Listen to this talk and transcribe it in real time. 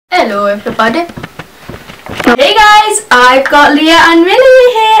Hello everybody. Hey guys, I've got Leah and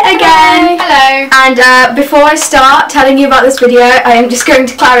Millie here again. Hello. And before I start telling you about this video, I am just going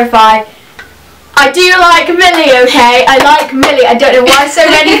to clarify. I do like Millie, okay? I like Millie. I don't know why so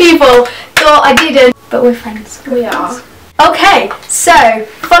many people thought I didn't, but we're friends. We are. Okay, so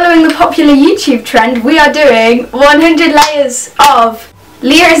following the popular YouTube trend, we are doing 100 layers of.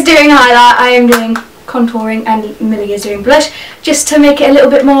 Leah is doing highlight, I am doing contouring, and Millie is doing blush, just to make it a little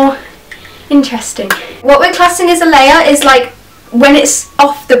bit more interesting. What we're classing as a layer is like when it's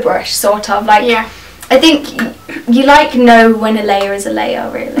off the brush, sort of like. Yeah. I think you like know when a layer is a layer,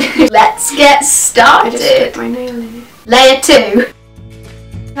 really. Let's get started. I just put my nail in it. Layer 2.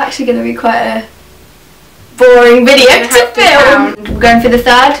 It's actually going to be quite a boring video to film. We're going for the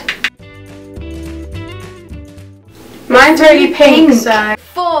third. Mine's really pink, so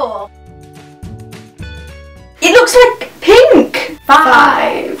 4. It looks like pink.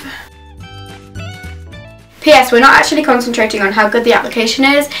 5. P.S. We're not actually concentrating on how good the application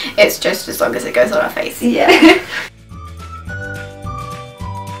is, it's just as long as it goes on our face. Yeah.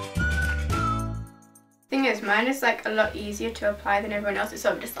 Thing is, mine is like a lot easier to apply than everyone else's, so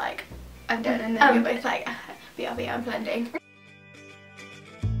I'm just like, I'm done, and then you're both like, BRB, I'm blending.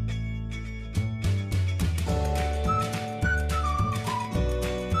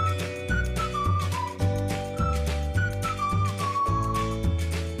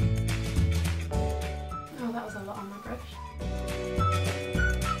 That was a lot on my brush.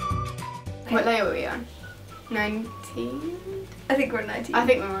 What layer were we on? 19? I think we're 19. I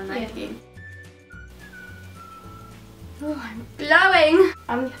think we're on 19. Yeah. Oh, I'm glowing!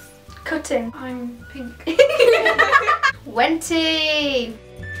 I'm just cutting. I'm pink. 20.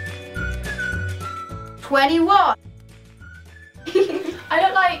 21. I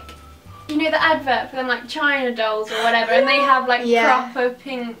look like, you know, the advert for them like China dolls or whatever, and they have like proper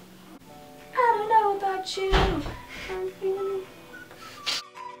pink. I don't know about you.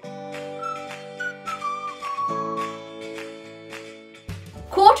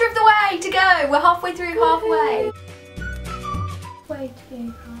 Quarter of the way to go. We're halfway through, halfway. Way to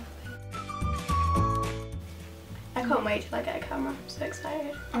halfway. I can't wait till I get a camera. I'm so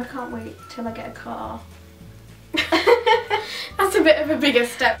excited. I can't wait till I get a car. That's a bit of a bigger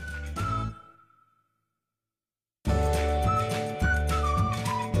step.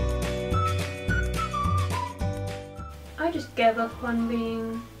 I just gave up on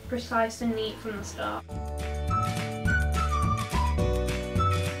being precise and neat from the start.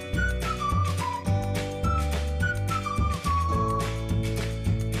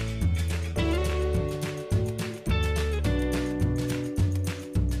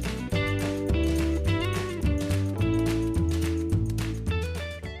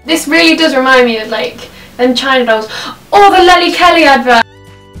 This really does remind me of like them China dolls or the Lely Kelly advert.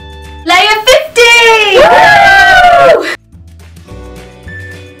 Layer 50! Woo!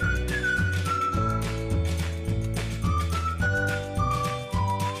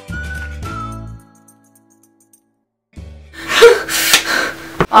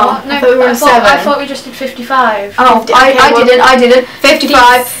 Oh, no, I thought we just did 55. Oh, 50, I didn't.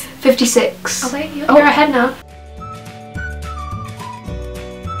 55, 56. Oh wait, you're ahead now.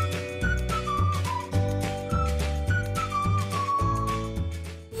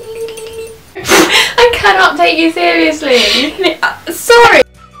 I cannot take you seriously. Sorry.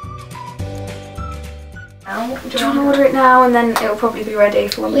 Do you want to order it now and then it'll probably be ready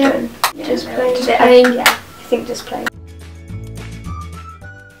for when we're done? Yeah, just plain. Yeah, I think just plain.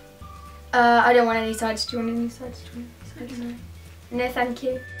 I don't want any sides. Do you want any sides? No, thank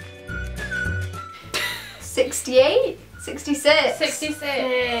you. 68? 66?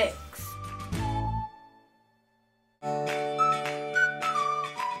 66.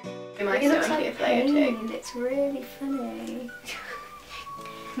 It looks like pain. It's really funny.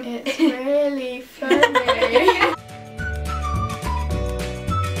 It's really funny.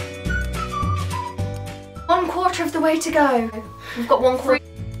 1/4 of the way to go. We've got 1/4.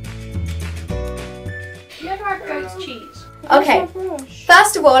 You ever had goat's cheese? Okay,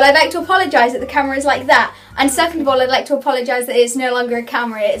 first of all, I'd like to apologise that the camera is like that, and second of all, I'd like to apologise that it's no longer a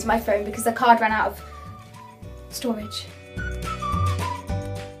camera, it is my phone, because the card ran out of storage.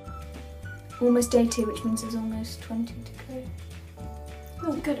 Almost day 2, which means there's almost 20 to go.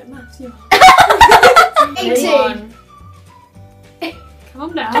 Oh, good at maths, you 18.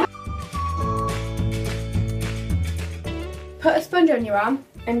 Calm down. Put a sponge on your arm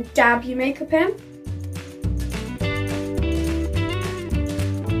and dab your makeup in.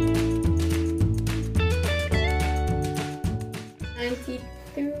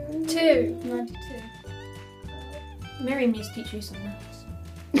 92. Miriam used to teach you some maths.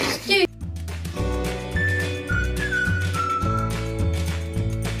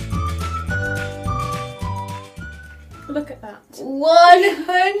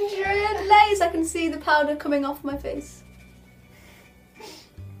 100 layers. I can see the powder coming off my face.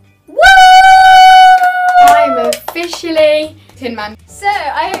 Woo! I'm officially Tin Man. So,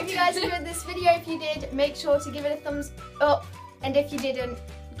 I hope you guys enjoyed this video. If you did, make sure to give it a thumbs up. And if you didn't,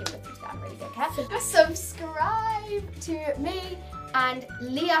 give it a thumbs down, really don't care. Subscribe to me. And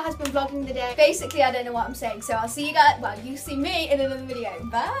Leah has been vlogging the day. Basically, I don't know what I'm saying. So, I'll see you guys, well, you see me in another video.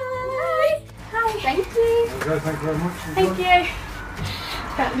 Bye. Bye. Hi. Thank you. Okay, thank you very much. Thank you.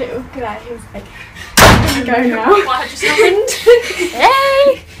 That little guy who's like, I'm going now. What just happened?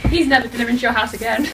 Hey! He's never delivering to your house again.